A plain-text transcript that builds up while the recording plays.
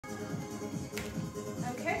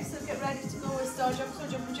ready to go with star jumps or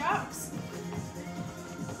jumping jacks.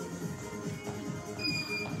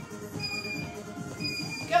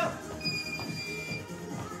 Go.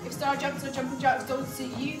 If star jumps or jumping jacks don't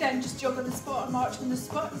suit you, then just jog on the spot or march on the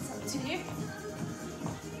spot. It's up to you.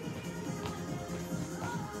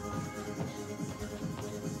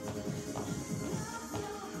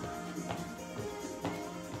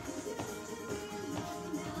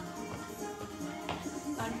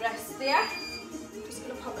 Rest there. I'm just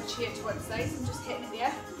going to pop a chair to one side, so I'm just hitting it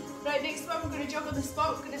there. Right, next one we're going to jog on the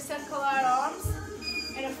spot. We're going to circle our arms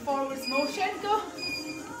in a forwards motion. Go.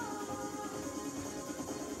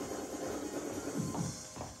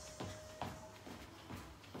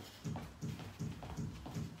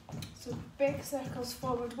 So big circles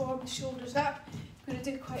forward, warm the shoulders up. I'm going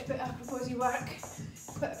to do quite a bit of upper body work,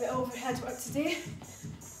 quite a bit of overhead work today.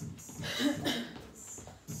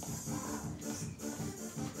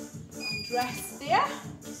 Rest there.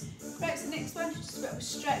 Right, so next one, just a bit of a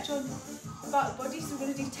stretch on the back of the body. So we're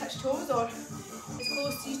going to do touch toes, or as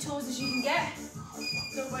close to your toes as you can get.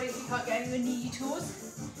 Don't worry if you can't get anywhere near your toes.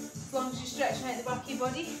 As long as you're stretching out the back of your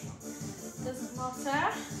body, doesn't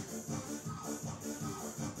matter.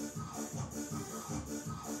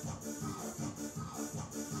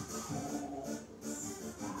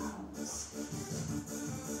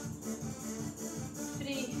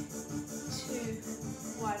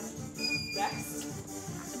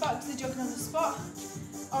 Back to the jogging on the spot,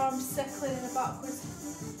 arms circling in a backwards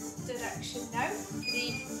direction now.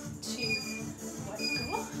 3, 2, 1,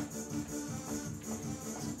 go.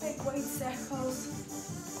 Some big wide circles.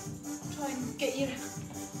 Try and get your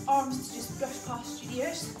arms to just brush past your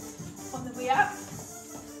ears on the way up.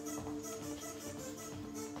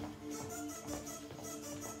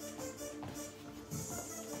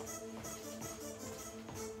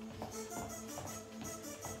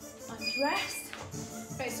 And rest.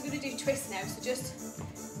 Right, so we're going to do twists now, so just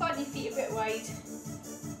plant your feet a bit wide,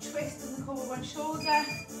 twist on the come over one shoulder,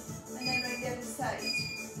 and then round the other side.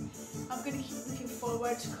 I'm going to keep looking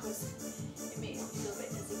forward because it makes me feel a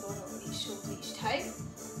bit dizzy going over each shoulder each time.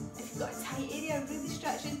 If you've got a tight area, really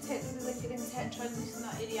stretch into it, really lift it into it and try and loosen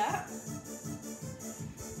that area up. I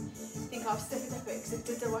think I've stiffened up a bit because I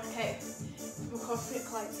did the workout with my corporate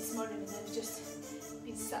clients this morning, and then I've just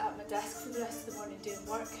been sat at my desk for the rest of the morning doing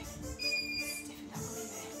work.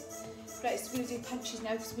 Right, so we're going to do punches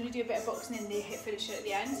now because we're going to do a bit of boxing in the hip finisher at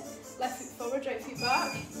the end. Left foot forward, right foot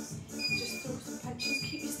back. Just throw some punches.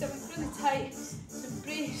 Keep your stomach really tight. So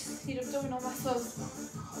brace your abdominal muscles.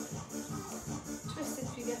 Twisting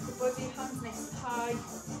through the upper body, hands nice and high.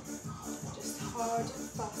 Just hard and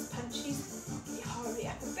fast punches. Get your heart rate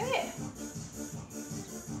up a bit.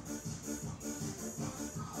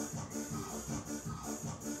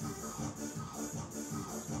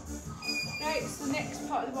 Right, so next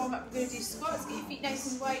part of the warm up we're going to do squats. Get your feet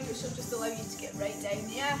nice and wide, which will just allow you to get right down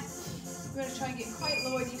there. We're going to try and get quite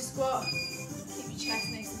low in your squat. Keep your chest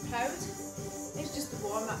nice and proud. It's just a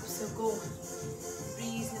warm up, so go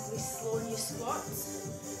reasonably slow in your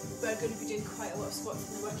squats. We're going to be doing quite a lot of squats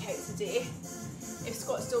in the workout today. If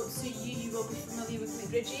squats don't suit you, you will be familiar with my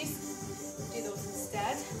bridges. Do those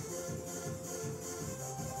instead.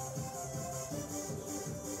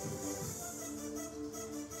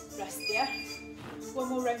 Rest there. One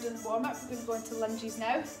more round on the warm up. We're going to go into lunges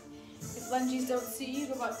now. If lunges don't suit you,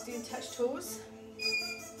 go back to doing touch toes.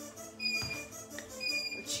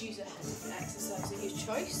 Or choose a different exercise of your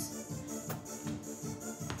choice.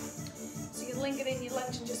 So you can linger in your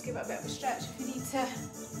lunge and just give it a bit of a stretch if you need to.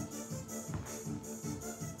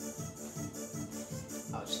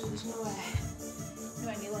 Actually, there's no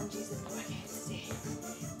any lunges in the workout today. I'm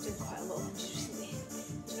doing quite a lot of lunges recently.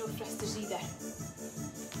 There's no thrusters either.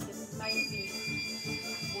 Might be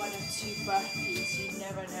 1 or 2 burpees, you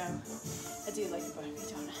never know. I do like a burpee,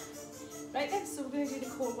 don't I? Right then, so we're going to do the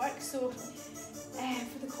core work. So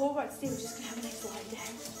for the core work today, we're just going to have a nice lie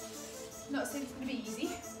down. I'm not saying it's going to be easy,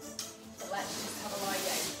 but let's just have a lie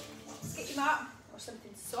down. Let's get your mat or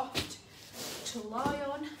something soft to lie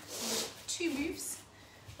on. So 2 moves.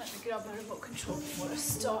 Let me grab my remote control before I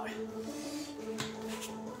start.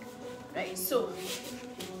 Right, so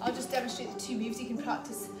I'll just demonstrate the 2 moves. You can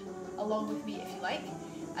practice along with me if you like,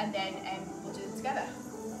 and then we'll do them together.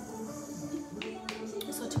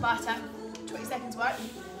 So Tabata, 20 seconds work,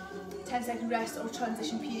 10-second rest or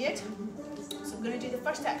transition period. So I'm going to do the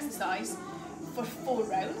first exercise for 4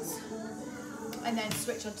 rounds, and then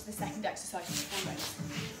switch on to the second exercise for 4 rounds.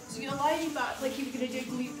 So you're going to lie on your back like you're going to do a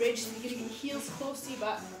glute bridge. So you're going to get your heels close to your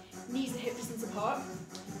back, knees and hip distance apart.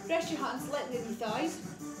 Rest your hands lightly on your thighs,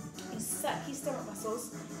 and set your stomach muscles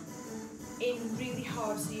in really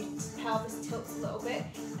hard so your pelvis tilts a little bit,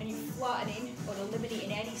 and you're flattening or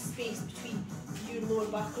eliminating any space between your lower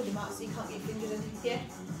back or the mat so you can't get your fingers underneath here.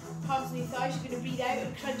 Palms on your thighs, you're going to breathe out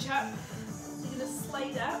and crunch up. So you're going to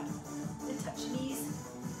slide up and touch your knees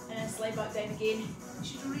and then slide back down again. You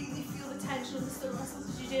should really feel the tension on the stomach muscles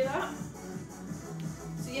as you do that.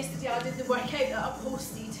 So yesterday I did the workout that I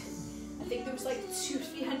posted. I think there was like 200 or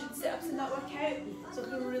 300 sit-ups in that workout. So I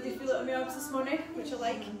can really feel it on my arms this morning, which I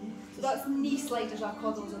like. So that's knee sliders, I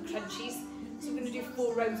call those, or crunchies. So we're going to do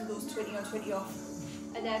 4 rounds of those, 20 on, 20 off.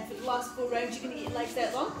 And then for the last 4 rounds, you're going to get your legs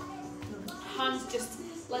out long. Hands just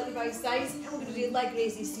lightly by your sides. And we're going to do leg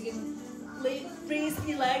raises. So you can raise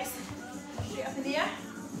your legs straight up in the air.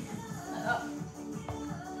 Like that.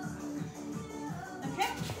 Okay?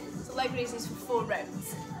 So leg raises for 4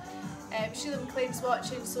 rounds. Sheila McLean's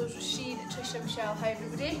watching, so is Rashid, Trisha, Michelle, hi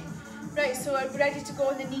everybody. Right, so we're ready to go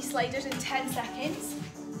on the knee sliders in 10 seconds.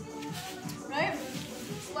 Right,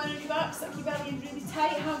 so line on your back, suck your belly in really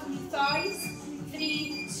tight, hands on your thighs.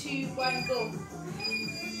 3, 2, 1, go.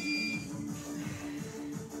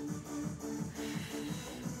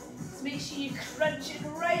 So make sure you crunch it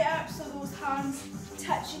right up so those hands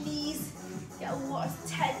touch your knees. Get a lot of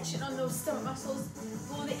tension on those stomach muscles.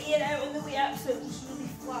 Blow the air out on the way up so it just really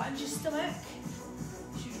flattens your stomach.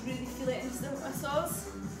 You should really feel it in the stomach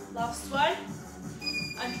muscles. Last one.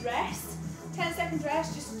 And rest. 10 seconds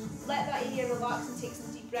rest. Just let that area relax and take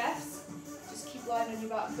some deep breaths. Just keep lying on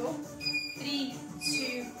your back though. 3,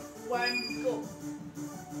 2, 1, go.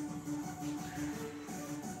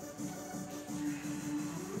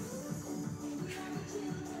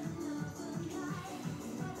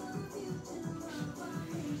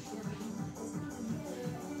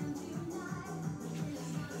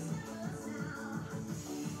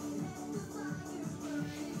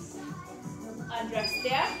 And rest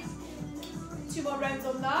there. 2 more rounds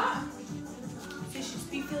on that. So you should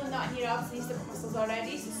be feeling that in your abs and your stomach muscles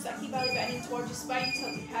already. So suck your belly button in towards your spine,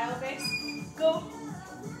 tilt your pelvis. Go.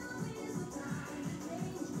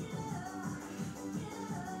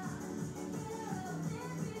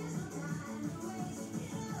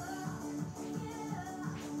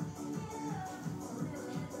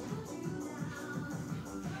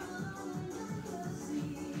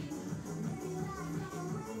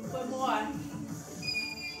 One more.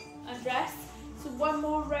 And rest. So 1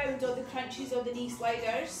 more round on the crunches or the knee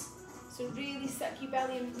sliders. So really suck your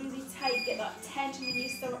belly in really tight, get that tension in your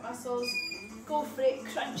stomach muscles. Go for it,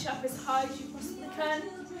 crunch up as high as you possibly can.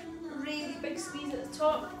 Really big squeeze at the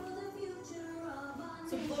top.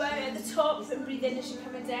 So blow out at the top and breathe in as you're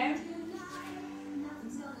coming down.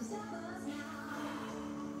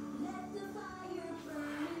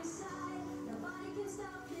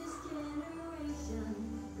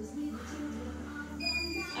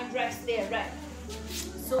 And rest there, right.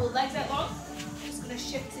 So legs out long. Just going to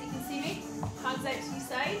shift so you can see me. Hands out to your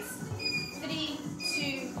sides. 3,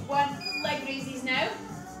 2, 1. Leg raises now.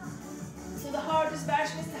 So the hardest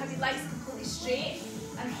version is to have your legs completely straight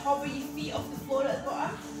and hover your feet off the floor at the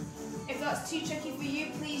bottom. If that's too tricky for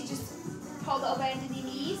you, please just pull a little bend in your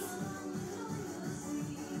knees.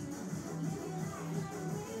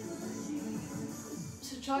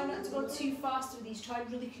 So try not to go too fast with these. Try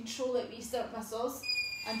and really control it with your stomach muscles.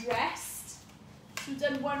 And rest. So we've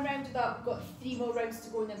done 1 round of that, we've got 3 more rounds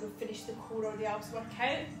to go and then we'll finish the core or the abs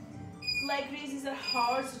workout. Leg raises are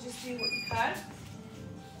hard, so just do what you can.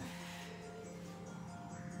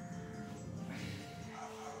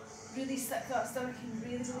 Really suck that stomach in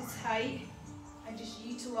really, really tight and just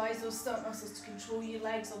utilise those stomach muscles to control your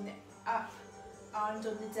legs on the up and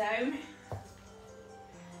on the down.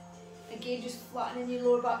 Again, just flattening your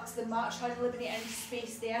lower back to the mat, try and eliminate any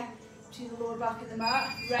space there between the lower back and the mat.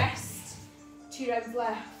 Rest. 2 rounds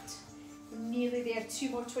left. We're nearly there. 2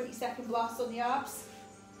 more 20-second blasts on the abs.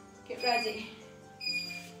 Get ready.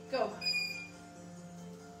 Go.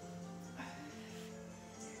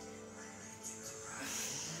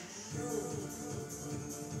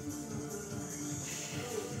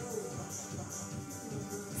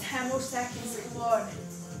 More seconds, come on.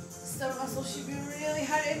 Stomach muscles should be really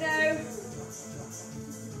hurting now.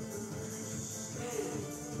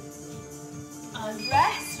 And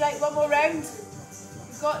rest. Right, 1 more round.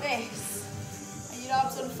 You've got this. And your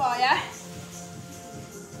abs on fire.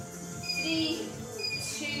 3,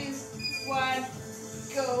 2, 1,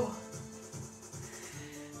 go.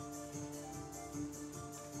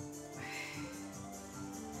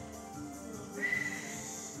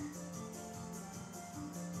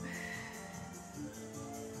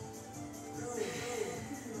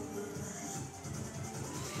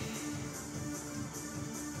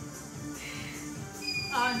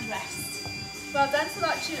 And rest. Well done. So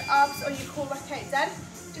that's your abs or your core workout done.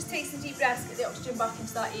 Just take some deep breaths, get the oxygen back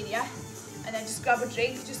into that area, and then just grab a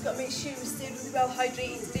drink. You just got to make sure you stay really well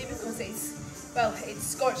hydrated today because it's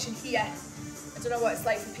scorching here. I don't know what it's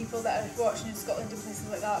like for people that are watching in Scotland and places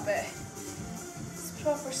like that, but it's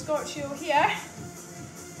proper scorchy over here,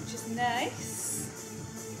 which is nice.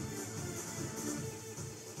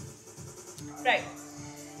 Right,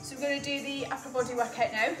 so we're going to do the upper body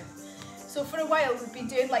workout now. So for a while we've been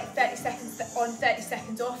doing like 30 seconds on, 30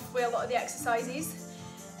 seconds off with a lot of the exercises.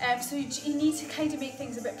 So you need to kind of make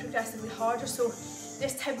things a bit progressively harder. So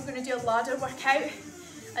this time we're going to do a ladder workout,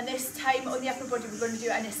 and this time on the upper body we're going to do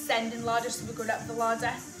an ascending ladder, so we're going up the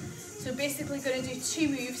ladder. So basically going to do 2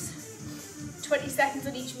 moves, 20 seconds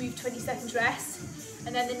on each move, 20 seconds rest,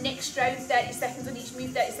 and then the next round 30 seconds on each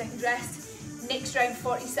move, 30 seconds rest, next round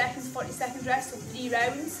 40 seconds rest, so 3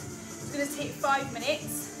 rounds. It's going to take 5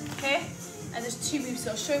 minutes, okay? And there's 2 moves,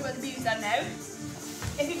 so I'll show you what the moves are now.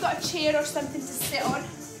 If you've got a chair or something to sit on,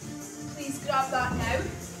 please grab that now.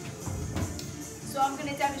 So I'm going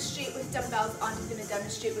to demonstrate with dumbbells and I'm going to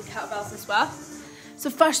demonstrate with kettlebells as well. So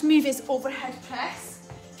first move is overhead press.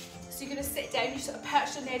 So you're going to sit down, you're sort of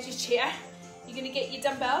perched on the edge of your chair. You're going to get your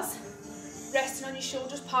dumbbells resting on your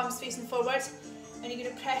shoulders, palms facing forward, and you're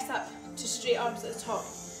going to press up to straight arms at the top.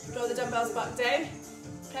 Draw the dumbbells back down,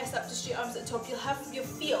 press up to straight arms at the top. You'll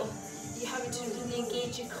feel you're having to really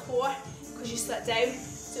engage your core because you sit down,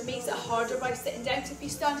 so it makes it harder by sitting down. So if you're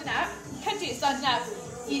standing up, you can do it standing up,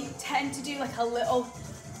 you tend to do like a little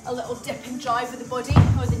dip and drive with the body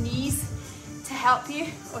or the knees to help you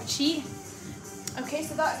or cheat. Okay,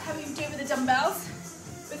 so that's how you do it with the dumbbells.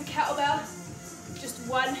 With the kettlebell, just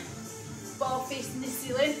one ball facing the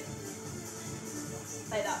ceiling,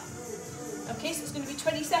 like that. Okay, so it's going to be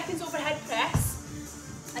 20 seconds overhead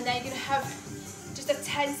press, and then you're going to have just a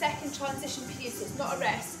 10-second transition period, so it's not a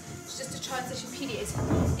rest, it's just a transition period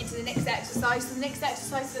into the next exercise. So the next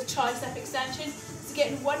exercise is a tricep extension, so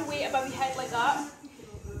getting one weight above your head like that,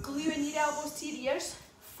 glue in your elbows to your ears,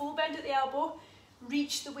 full bend at the elbow,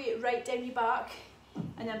 reach the weight right down your back,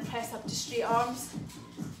 and then press up to straight arms.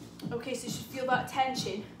 Okay, so you should feel that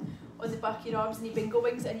tension on the back of your arms and your bingo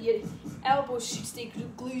wings, and your elbows should stay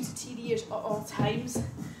glued to your ears at all times.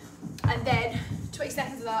 And then 20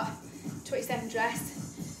 seconds of that, 20 seconds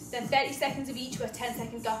rest, then 30 seconds of each with a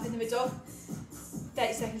 10-second gap in the middle,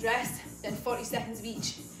 30 seconds rest, then 40 seconds of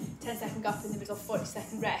each, 10-second gap in the middle,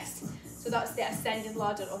 40-second rest. So that's the ascending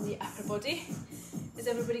ladder on the upper body. Is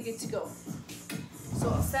everybody good to go? So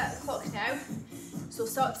I'll set the clock now. So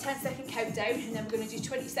start the 10-second countdown, and then we're going to do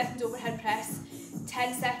 20 seconds overhead press,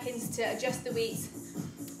 10 seconds to adjust the weights,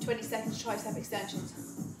 20 seconds tricep extensions.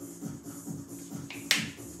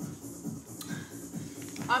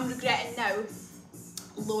 I'm regretting now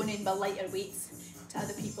loaning my lighter weights to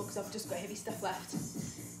other people because I've just got heavy stuff left.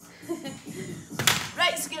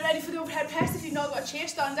 Right, so get ready for the overhead press. If you've not got a chair,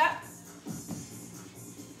 stand up.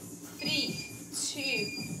 3, 2,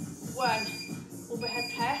 1.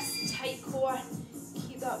 Overhead press, tight core.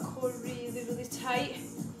 Keep that core really, really tight.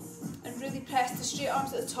 And really press the straight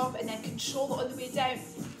arms at the top, and then control it on the way down.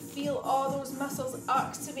 Feel all those muscles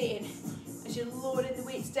activating as you're lowering the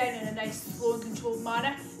weights down in a nice, slow and controlled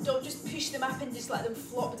manner. Don't just push them up and just let them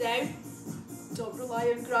flop down. Don't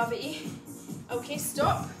rely on gravity. Okay,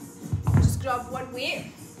 stop. Just grab one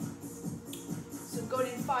weight. So going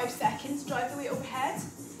in 5 seconds, drive the weight overhead.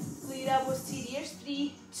 Glue your elbows to your ears.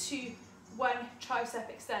 3, 2, 1, tricep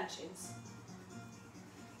extensions.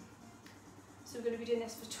 So we're going to be doing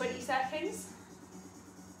this for 20 seconds.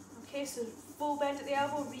 Okay, so full bend at the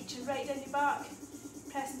elbow, reaching right down your back,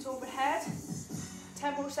 pressing to overhead.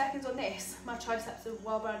 10 more seconds on this. My triceps are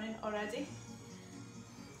well burning already.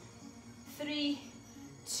 3,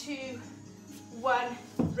 2, 1,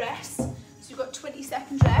 rest. So you've got 20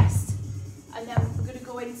 seconds rest, and then we're going to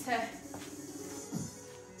go into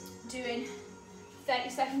doing 30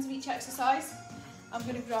 seconds of each exercise. I'm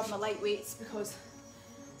going to grab my light weights because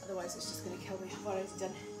otherwise it's just going to kill me. I've already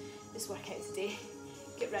done this workout today.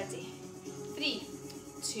 Get ready. 3,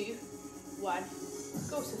 2, 1,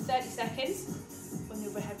 go. So 30 seconds on the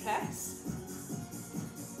overhead press.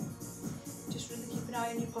 Just really keep an eye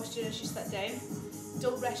on your posture as you sit down.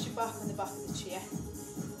 Don't rest your back on the back of the chair.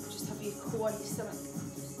 Just have your core and your stomach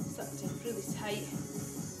sucked in really tight.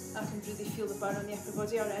 I can really feel the burn on the upper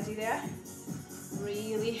body already there.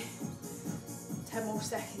 Really. 10 more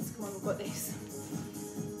seconds. Come on, we've got this.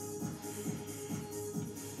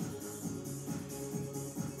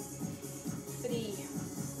 3,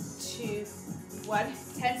 2, 1.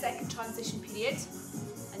 10-second transition period,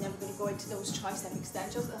 and then we're going to go into those tricep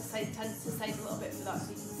extensions. I'll turn to the side a little bit for that so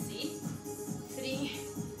you can see. 3,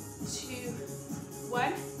 2,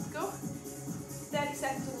 1, go. 30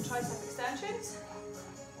 seconds on the tricep extensions.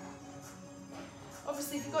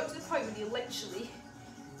 Obviously, if you got to the point where you literally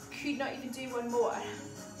could not even do one more,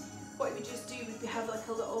 what you would just do would be have like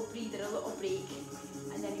a little breather, a little break,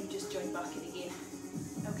 and then you would just join back in again.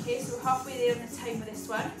 Okay, so we're halfway there on the time with this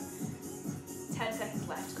one. 10 seconds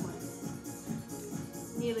left, come on.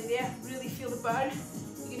 Nearly there, really feel the burn.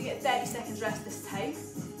 You're going to get 30 seconds rest this time.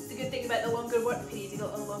 The good thing about the longer work period, you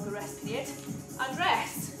got a longer rest period. And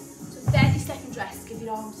rest. So 30 seconds rest, give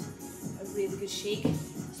your arms a really good shake.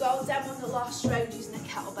 So I'll demo on the last round using a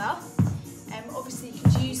kettlebell. Obviously you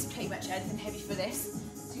can use pretty much anything heavy for this.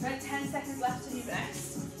 So you've got 10 seconds left on your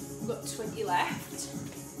rest. We've got 20 left.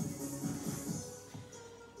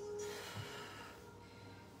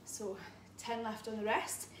 So 10 left on the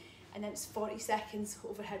rest, and then it's 40 seconds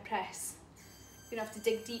overhead press. You're gonna have to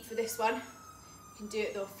dig deep for this one. You can do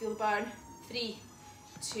it though, feel the burn. 3,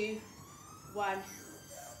 2, 1,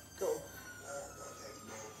 go.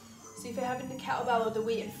 So if you're having the kettlebell or the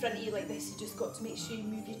weight in front of you like this, you just got to make sure you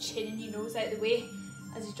move your chin and your nose out of the way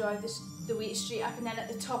as you drive the weight straight up. And then at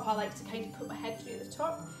the top, I like to kind of put my head through at the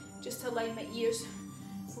top, just to align my ears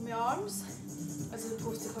with my arms, as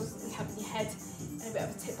opposed to constantly having your head in a bit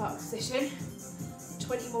of a tip back position.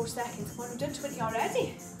 20 more seconds. Come on, we've done 20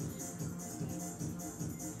 already.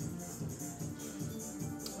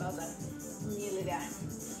 Well done. Nearly there.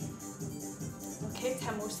 Okay,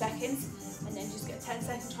 10 more seconds, and then just get a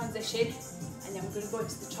 10-second transition, and then we're going to go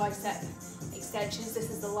into the tricep extensions. This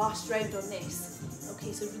is the last round on this.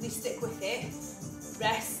 Okay, so really stick with it.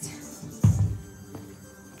 Rest.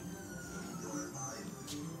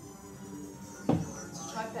 So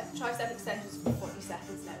tricep extensions for 40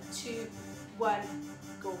 seconds now. 2, 1,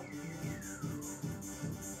 go.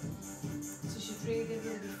 So you should really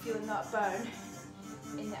be feeling that burn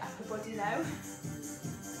in the upper body now.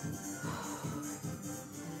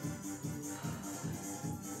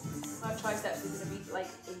 My triceps are going to be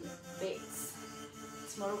like in bits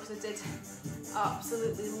tomorrow because I did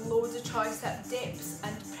absolutely loads of tricep dips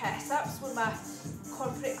and press ups with my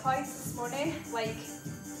corporate clients this morning, like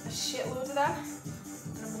a shitload of them,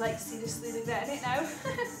 and I'm like seriously regretting it now.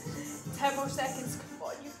 10 more seconds, come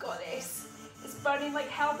on, you've got this. It's burning like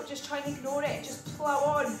hell, but just try and ignore it, just plow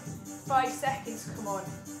on. 5 seconds, come on.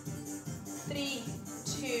 3,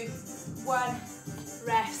 2, 1,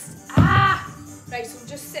 rest. Ah! Right, so we'll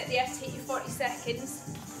just sit there, take your 40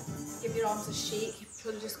 seconds, give your arms a shake. You've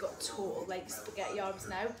probably just got total like spaghetti arms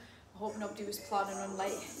now. I hope nobody was planning on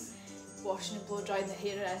like washing and blow drying their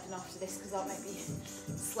hair or anything after this, because that might be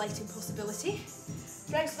a slight impossibility.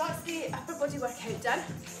 Right, so that's the upper body workout done.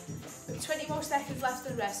 We've 20 more seconds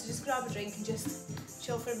left on rest, so just grab a drink and just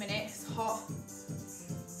chill for a minute. It's hot.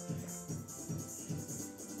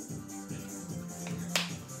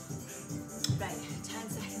 Right, 10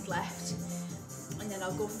 seconds left, and then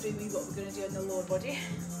I'll go through what we're going to do on the lower body.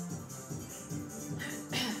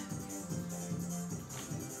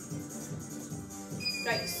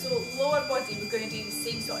 Right, so lower body, we're going to do the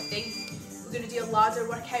same sort of thing. We're going to do a ladder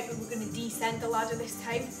workout, but we're going to descend the ladder this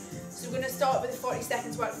time. So we're going to start with the 40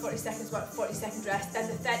 seconds work, 40 seconds work, 40 second rest, then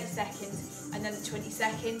the 30 seconds, and then the 20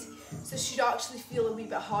 seconds. So it should actually feel a wee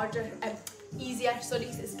bit harder, easier, sorry,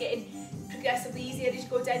 because it's getting progressively easier as you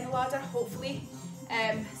go down the ladder, hopefully,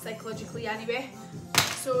 psychologically anyway.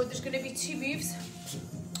 So there's going to be 2 moves.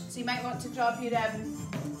 So you might want to grab your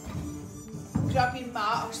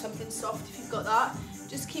mat or something soft if you've got that.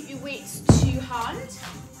 Just keep your weights to hand.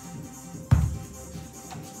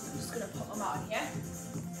 I'm just going to put them out on here.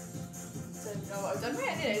 So I don't know what I've done.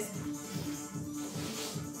 Right, it is.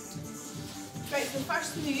 Right, so the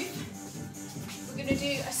first move, we're going to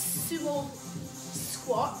do a sumo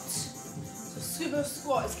squat. So sumo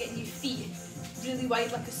squat is getting your feet really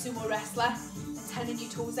wide like a sumo wrestler and turning your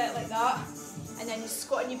toes out like that. And then you're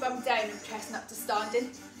squatting your bum down and pressing up to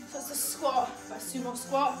standing. So it's a squat, but a sumo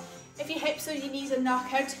squat. If your hips or your knees are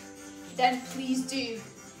knackered, then please do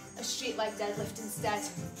a straight leg deadlift instead.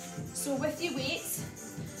 So with your weights,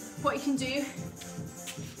 what you can do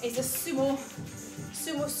is a sumo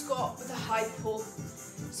squat with a high pull.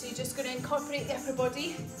 So you're just going to incorporate the upper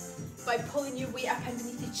body by pulling your weight up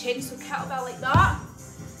underneath your chin. So kettlebell like that,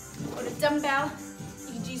 or a dumbbell.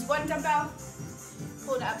 You can use one dumbbell,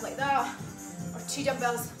 pulling it up like that, or 2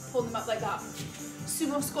 dumbbells, pulling them up like that.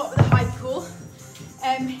 Sumo squat with a high pull.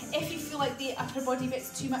 If you feel like the upper body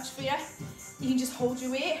bit's too much for you, you can just hold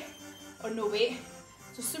your weight or no weight.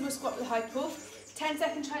 So sumo squat with a high pull.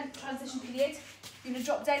 10-second transition period. You're going to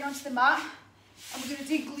drop down onto the mat, and we're going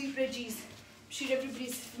to do glute bridges. I'm sure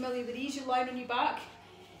everybody's familiar with these. You're lying on your back,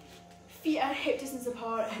 feet are hip distance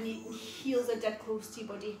apart, and your heels are dead close to your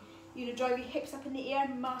body. You're going to drive your hips up in the air,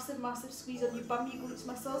 massive, massive squeeze on your bum, your glutes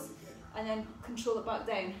muscles, and then control it back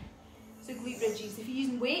down. So glute bridges. If you're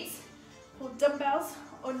using weights, hold dumbbells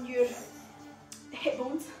on your hip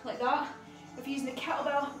bones like that. If you're using a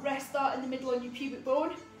kettlebell, rest that in the middle on your pubic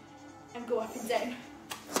bone and go up and down.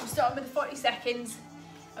 So we're starting with the 40 seconds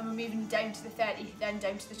and we're moving down to the 30, then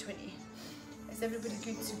down to the 20. Is everybody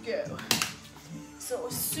good to go? So a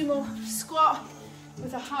sumo squat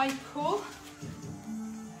with a high pull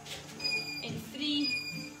in 3,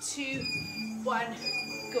 2, 1,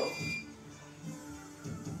 go.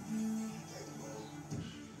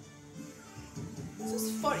 So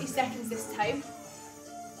it's 40 seconds this time.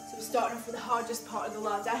 So we're starting off with the hardest part of the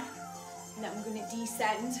ladder, and then we're going to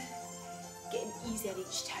descend, getting easier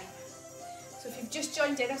each time. So if you've just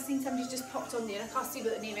joined in, I've seen somebody's just popped on there, I can't see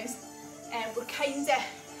what the name is. We're kind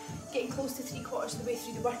of getting close to 3/4 of the way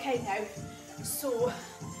through the workout now. So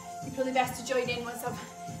you're probably best to join in once I've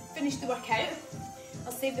finished the workout.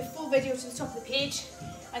 I'll save the full video to the top of the page,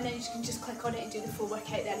 and then you can just click on it and do the full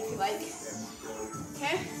workout then if you like.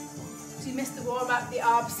 Okay? So you missed the warm up, the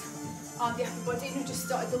abs, and the upper body, and we've just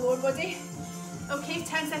started the lower body. Okay,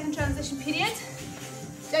 10-second transition period.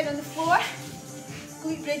 Down on the floor,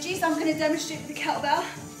 glute bridges. I'm going to demonstrate with the kettlebell,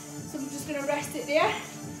 so I'm just going to rest it there.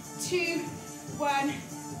 2, 1,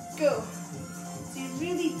 go. So you're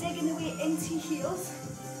really digging the weight into your heels,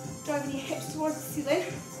 driving your hips towards the ceiling.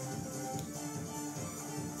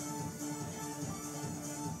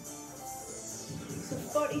 So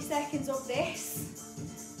 40 seconds of this.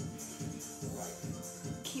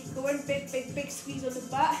 Keep going, big, big, big squeeze on the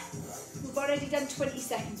butt. We've already done 20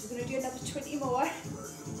 seconds. We're going to do another 20 more.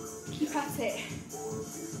 Keep at it.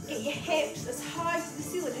 Get your hips as high to the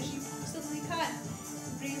ceiling as you possibly can.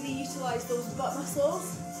 Really utilise those butt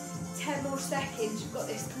muscles. 10 more seconds. You've got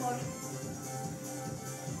this. Come on.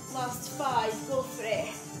 Last 5. Go for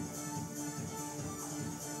it.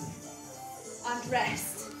 And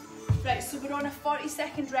rest. Right, so we're on a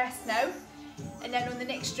 40-second rest now. And then on the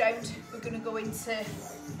next round, we're going to go into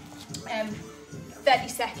 30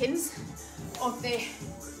 seconds of the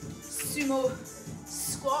sumo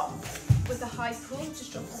squat with a high pull.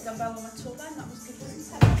 Just dropped the dumbbell on my toe then, that was good, wasn't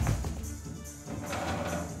it?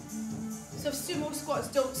 So if sumo squats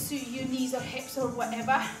don't suit your knees or hips or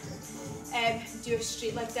whatever, do a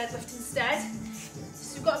straight leg deadlift instead.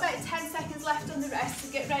 So we've got about 10 seconds left on the rest,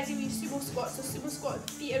 so get ready with your sumo squats. So sumo squat,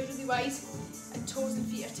 feet are really wide and toes and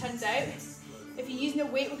feet are turned out. If you're using a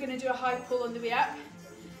weight, we're going to do a high pull on the way up.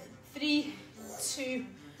 3, 2,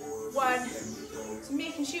 1. So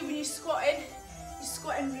making sure when you're squatting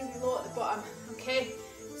really low at the bottom, okay?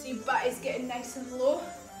 So your butt is getting nice and low.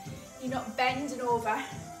 You're not bending over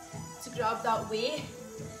to grab that weight.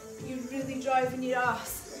 You're really driving your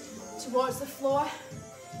ass towards the floor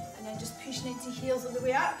and then just pushing into heels on the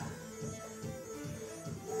way up.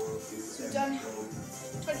 So we've done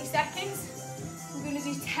 20 seconds. We're going to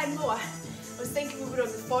do 10 more. I was thinking we were on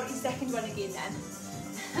the 40-second one again then.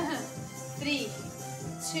 3,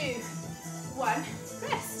 2, 1,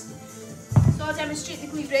 rest. So I'll demonstrate the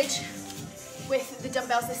glute bridge with the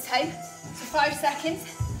dumbbells this time. So 5 seconds,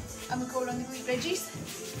 and we're going on the glute bridges.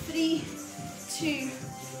 3, 2,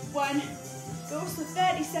 1, go. So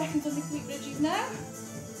 30 seconds on the glute bridges now.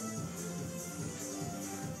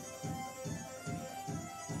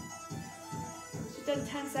 So we've done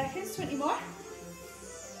 10 seconds, 20 more.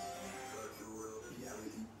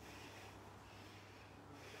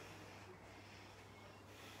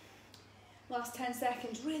 Last 10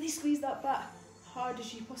 seconds, really squeeze that butt hard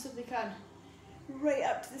as you possibly can. Right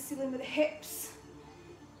up to the ceiling with the hips.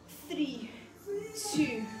 3,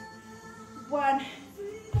 2, 1,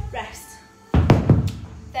 rest.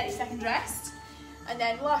 30-second rest. And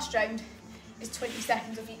then last round is 20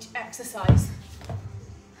 seconds of each exercise.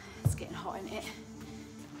 It's getting hot in it.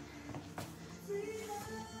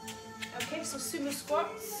 Okay, so sumo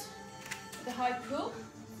squats with a high pull.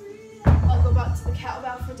 I'll go back to the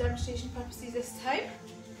kettlebell for demonstration purposes this time.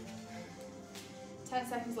 10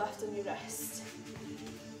 seconds left on your rest.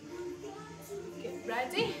 Get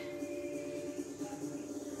ready.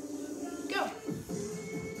 Go.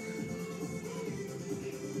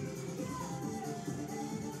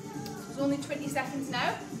 There's only 20 seconds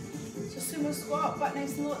now. So sumo squat, butt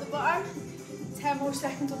nice and low at the bottom. 10 more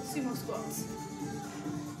seconds on the sumo squats.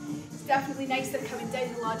 It's definitely nicer coming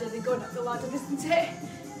down the ladder than going up the ladder, isn't it?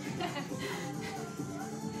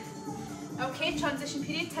 Okay, transition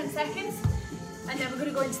period, 10 seconds, and then we're going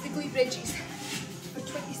to go into the glute bridges for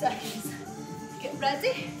 20 seconds. Get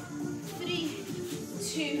ready. 3,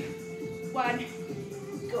 2, 1,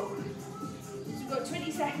 go. So we've got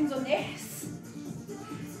 20 seconds on this,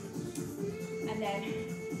 and then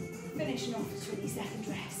finishing off with 20-second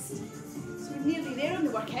rest. So we're nearly there on the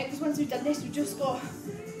workout, because once we've done this, we've just got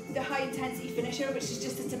the high intensity finisher, which is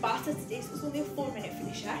just a Tabata today, so it's only a 4-minute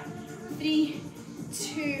finisher. 3,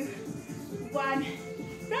 2, 1,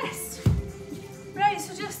 rest. Right,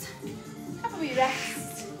 so just have a wee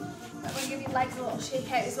rest. That will give your legs a little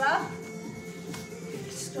shake out as well.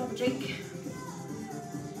 Just grab a drink.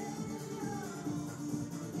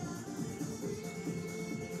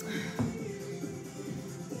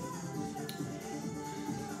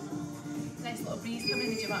 Nice little breeze coming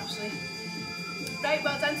in the gym actually. Right,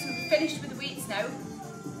 well done. So we've finished with the weights now.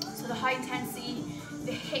 So the high intensity,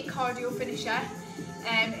 the HIIT cardio finisher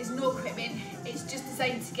is no equipment. It's just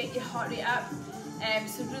designed to get your heart rate up.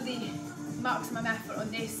 So really maximum effort on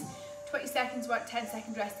this. 20 seconds work,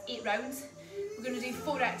 10-second rest, 8 rounds. We're going to do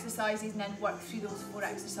 4 exercises and then work through those 4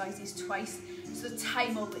 exercises twice. So the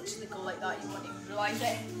time will literally go like that, you won't even realise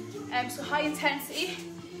it. So high intensity,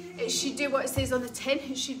 it should do what it says on the tin.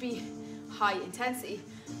 It should be high intensity.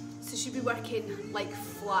 So you should be working like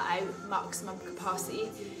flat out, maximum capacity.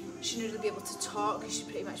 You shouldn't really be able to talk, you should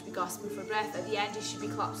pretty much be gasping for breath. At the end you should be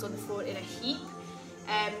collapsed on the floor in a heap.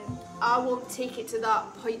 I won't take it to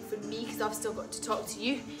that point for me because I've still got to talk to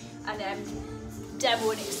you and demo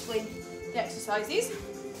and explain the exercises.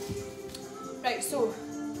 Right, so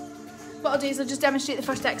what I'll do is I'll just demonstrate the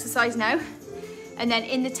first exercise now, and then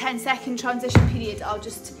in the 10-second transition period I'll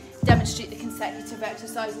just demonstrate the consecutive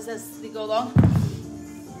exercises as they go along.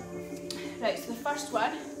 Right, so the first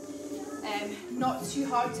one, not too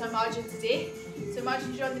hard to imagine today. So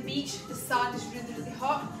imagine you're on the beach, the sand is really, really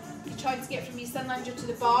hot. You're trying to get from your sun lounger to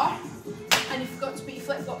the bar, and you forgot to put your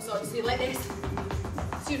flip-flops on, so you're like this.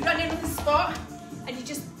 So you're running on the spot, and you're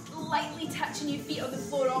just lightly touching your feet on the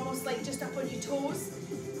floor, almost like just up on your toes.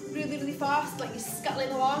 Really, really fast, like you're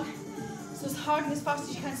scuttling along. So as hard and as fast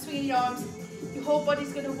as you can, swinging your arms. Your whole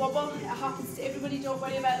body's going to wobble. It happens to everybody, don't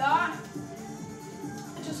worry about that.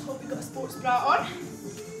 I just hope you've got a sports bra on.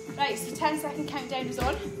 Right, so 10-second countdown is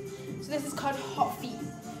on. So this is called hot feet.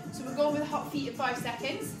 So we're going with hot feet in 5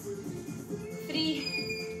 seconds.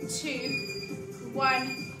 3, 2,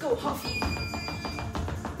 1, go, hot feet.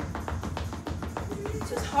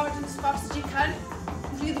 So as hard and as fast as you can,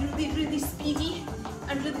 really, really, really speedy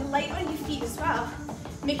and really light on your feet as well.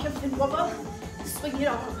 Make everything wobble, swing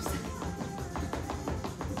your arms.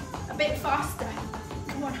 A bit faster,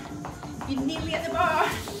 come on, you're nearly at the bar.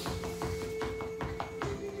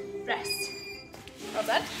 Rest, well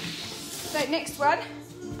done. Right, next one,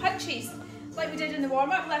 punches. Like we did in the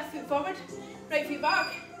warm-up, left foot forward, right foot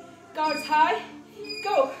back, guards high,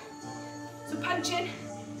 go. So punching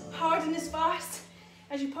hard and as fast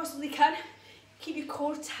as you possibly can. Keep your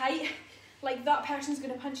core tight, like that person's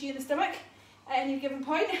going to punch you in the stomach at any given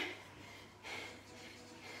point.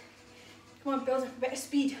 Come on, build up a bit of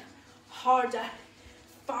speed, harder,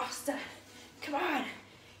 faster. Come on,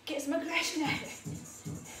 get some aggression out.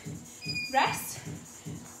 Rest.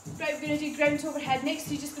 Right, we're going to do ground to overhead next,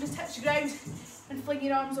 so you're just going to touch the ground and fling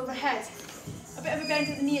your arms overhead. A bit of a bend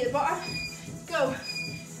at the knee at the bottom. Go.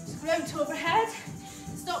 So ground to overhead.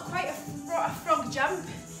 It's not quite a frog jump,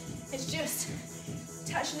 it's just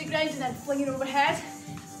touching the ground and then flinging overhead.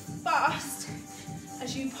 Fast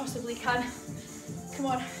as you possibly can. Come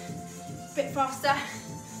on, a bit faster.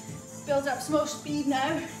 Build up some more speed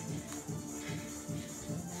now.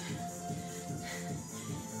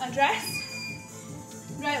 And rest.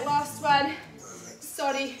 Right, last one.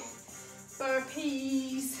 Sorry,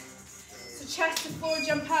 burpees. So chest to floor,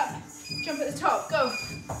 jump up, jump at the top, go.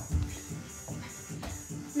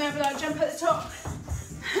 Remember that, jump at the top.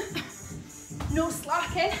 No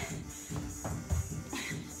slacking.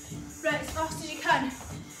 Right, as fast as you can.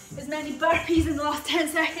 As many burpees in the last 10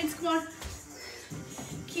 seconds, come on.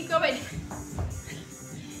 Keep going.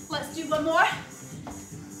 Let's do one more.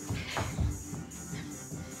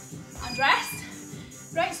 And rest.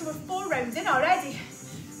 Right, so we're 4 rounds in already.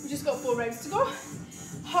 We've just got 4 rounds to go.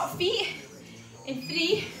 Hot feet in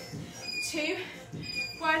 3, 2,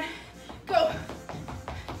 1, go.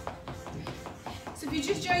 So if you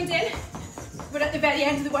just joined in, we're at the very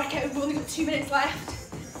end of the workout. We've only got 2 minutes left.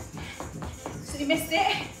 So you missed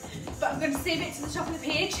it, but I'm going to save it to the top of the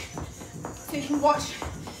page so you can watch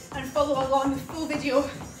and follow along the full video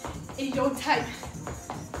in your own time.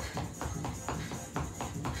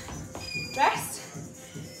 Rest.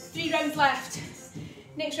 3 rounds left.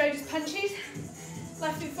 Next round is punches.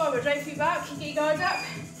 Left foot forward, right foot back. Get your guard up.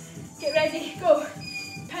 Get ready, go.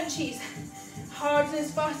 Punches. Hard and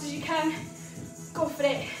as fast as you can. Go for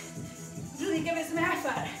it. Really give it some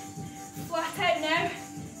effort. Flat out now.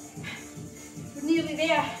 We're nearly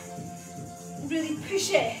there. Really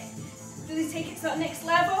push it. Really take it to that next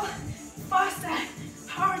level. Faster,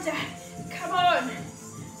 harder, come on.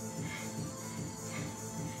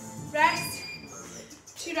 Rest,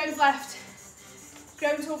 2 rounds left.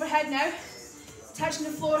 Ground to overhead now. Touching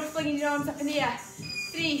the floor, flinging your arms up in the air.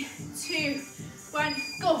 3, 2, 1,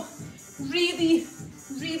 go. Really,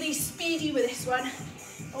 really speedy with this one.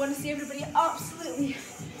 I want to see everybody absolutely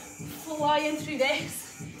flying through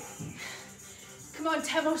this. Come on,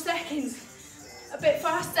 10 more seconds. A bit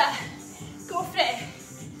faster. Go for it.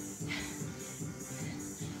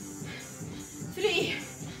 3,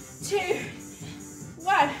 2,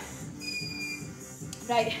 1.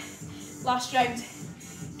 Right, last round.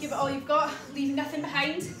 Give it all you've got, leave nothing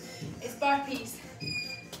behind. It's burpees.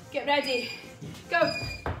 Get ready, go.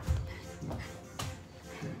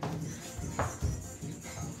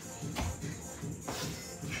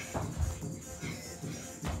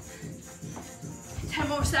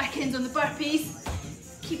 More seconds on the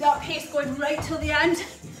burpees. Keep that pace going right till the end.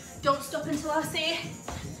 Don't stop until I say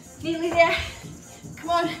nearly there. Come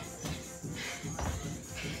on.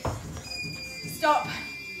 Stop.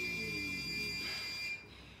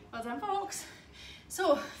 Well done, folks.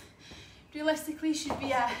 So, realistically, should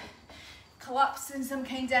be collapsed in some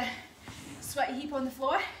kind of sweaty heap on the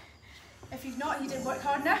floor. If you've not, you didn't work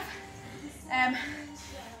hard enough.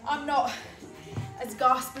 I'm not as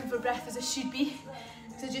gasping for breath as I should be.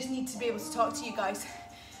 So I just need to be able to talk to you guys.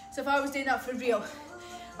 So if I was doing that for real,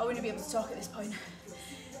 I wouldn't be able to talk at this point.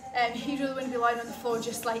 You really wouldn't be lying on the floor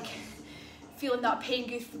just like feeling that pain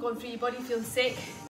going through your body, feeling sick.